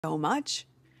so much.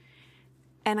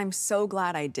 And I'm so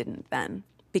glad I didn't then,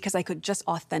 because I could just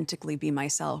authentically be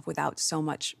myself without so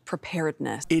much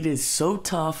preparedness. It is so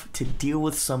tough to deal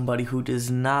with somebody who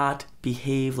does not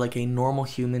behave like a normal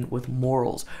human with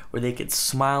morals, where they could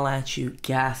smile at you,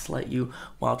 gaslight you,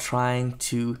 while trying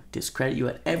to discredit you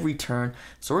at every turn.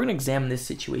 So we're going to examine this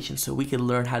situation so we can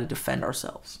learn how to defend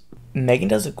ourselves. Meghan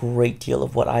does a great deal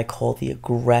of what I call the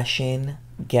aggression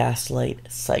gaslight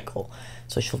cycle.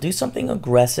 So she'll do something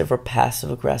aggressive or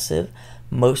passive aggressive.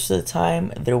 Most of the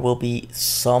time, there will be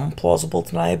some plausible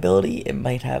deniability. It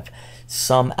might have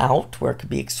some out where it could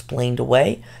be explained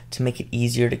away to make it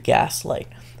easier to gaslight.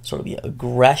 So it'll be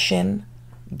aggression,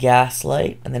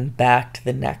 gaslight, and then back to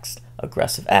the next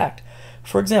aggressive act.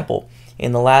 For example,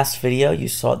 in the last video, you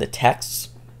saw the texts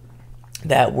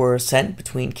that were sent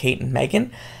between Kate and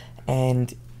Meghan,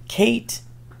 and Kate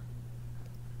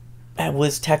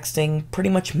was texting pretty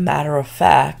much matter of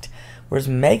fact, whereas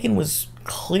Meghan was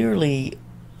clearly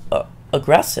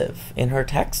aggressive in her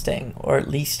texting, or at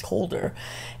least colder.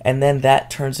 And then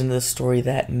that turns into the story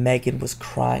that Meghan was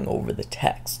crying over the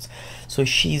text. So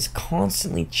she's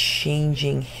constantly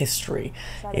changing history.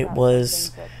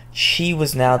 She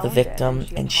was now the victim,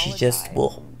 and she just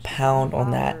will pound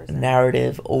on that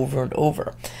narrative over and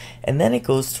over. And then it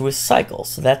goes through a cycle.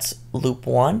 So that's loop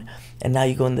one. And now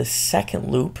you go in the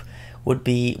second loop, would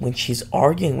be when she's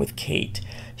arguing with Kate.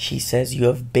 She says, "You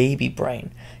have baby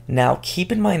brain." Now,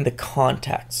 keep in mind the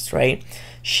context, right?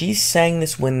 She's saying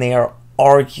this when they are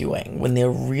arguing, when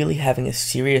they're really having a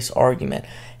serious argument,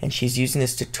 and she's using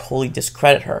this to totally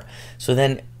discredit her. So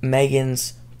then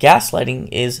Meghan's gaslighting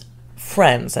is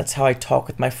friends. That's how I talk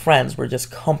with my friends. We're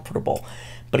just comfortable.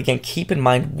 But again, keep in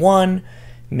mind, one,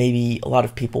 maybe a lot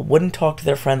of people wouldn't talk to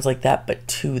their friends like that, but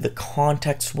two, the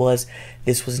context was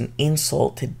this was an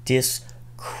insult to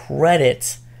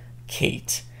discredit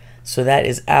Kate. So that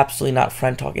is absolutely not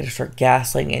friend talk. It is her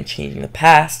gaslighting and changing the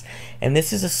past. And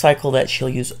this is a cycle that she'll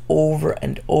use over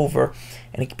and over.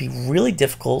 And it can be really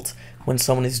difficult when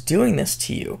someone is doing this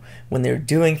to you. When they're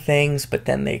doing things, but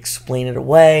then they explain it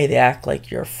away. They act like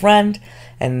you're a friend.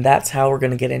 And that's how we're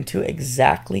going to get into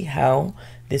exactly how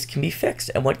this can be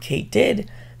fixed and what Kate did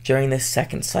during this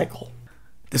second cycle.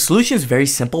 The solution is very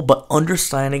simple, but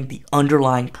understanding the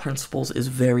underlying principles is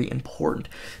very important.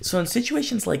 So in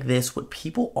situations like this, what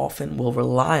people often will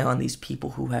rely on, these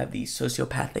people who have these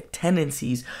sociopathic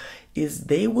tendencies, is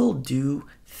they will do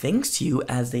things to you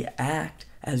as they act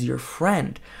as your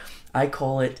friend. I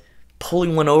call it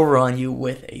pulling one over on you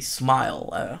with a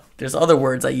smile. There's other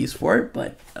words I use for it,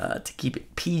 but to keep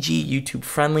it PG, YouTube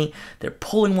friendly, they're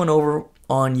pulling one over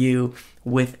on you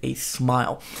with a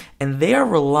smile. And they are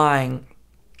relying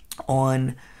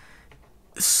on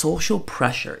social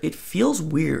pressure. It feels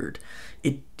weird.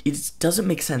 It doesn't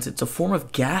make sense. It's a form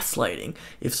of gaslighting.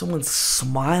 If someone's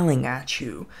smiling at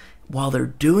you while they're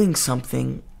doing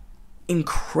something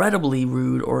incredibly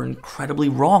rude or incredibly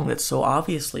wrong, that's so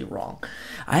obviously wrong.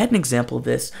 I had an example of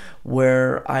this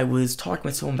where I was talking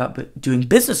with someone about doing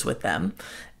business with them,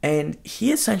 and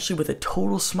he essentially, with a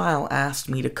total smile, asked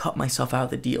me to cut myself out of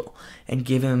the deal and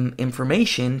give him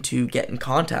information to get in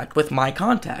contact with my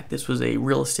contact. This was a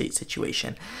real estate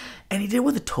situation. And he did it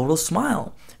with a total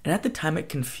smile. And at the time, it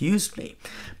confused me.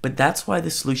 But that's why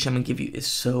the solution I'm going to give you is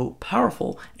so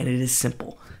powerful, and it is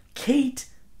simple. Kate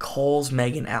calls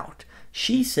Meghan out.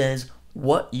 She says,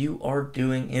 "What you are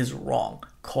doing is wrong.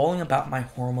 Talking about my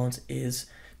hormones is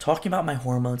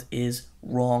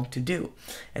wrong to do."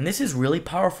 And this is really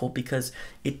powerful because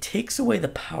it takes away the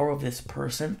power of this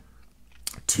person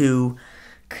to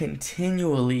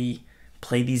continually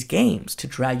play these games, to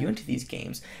drag you into these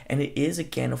games. And it is,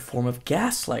 again, a form of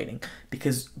gaslighting,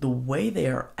 because the way they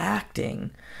are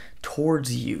acting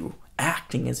towards you,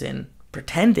 acting as in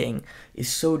pretending,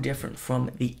 is so different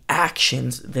from the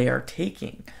actions they are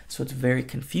taking. So it's very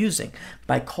confusing.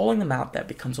 By calling them out, that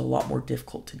becomes a lot more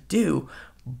difficult to do.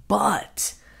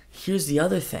 But here's the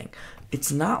other thing.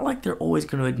 It's not like they're always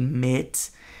going to admit,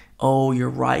 "Oh, you're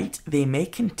right." They may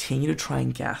continue to try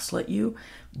and gaslight you,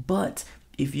 but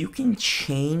if you can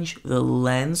change the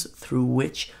lens through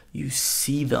which you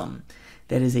see them,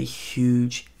 that is a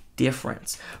huge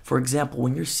difference. For example,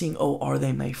 when you're seeing, "Oh, are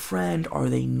they my friend? Are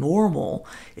they normal?"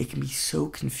 It can be so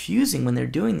confusing when they're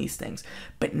doing these things.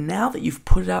 But now that you've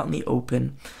put it out in the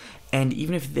open, and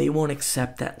even if they won't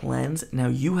accept that lens, now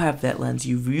you have that lens.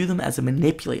 You view them as a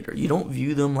manipulator. You don't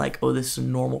view them like, "Oh, this is a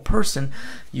normal person."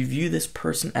 You view this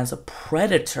person as a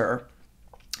predator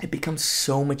it becomes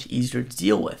so much easier to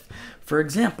deal with. For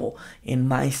example, in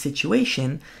my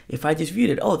situation, if I just viewed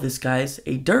it, oh, this guy's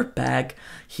a dirtbag,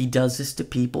 he does this to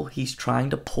people, he's trying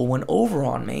to pull one over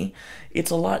on me,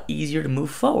 it's a lot easier to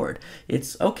move forward.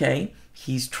 It's, okay,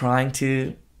 he's trying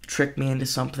to trick me into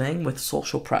something with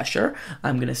social pressure,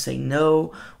 I'm going to say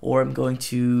no, or I'm going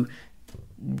to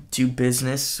do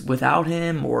business without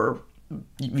him, or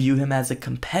view him as a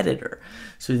competitor.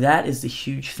 So that is the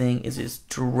huge thing, is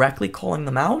directly calling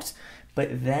them out,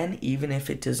 but then even if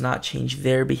it does not change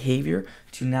their behavior,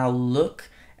 to now look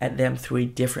at them through a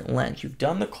different lens. You've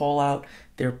done the call out,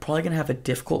 they're probably going to have a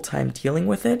difficult time dealing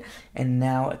with it, and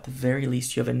now at the very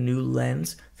least you have a new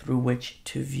lens through which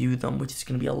to view them, which is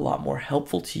going to be a lot more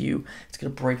helpful to you. It's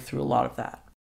going to break through a lot of that.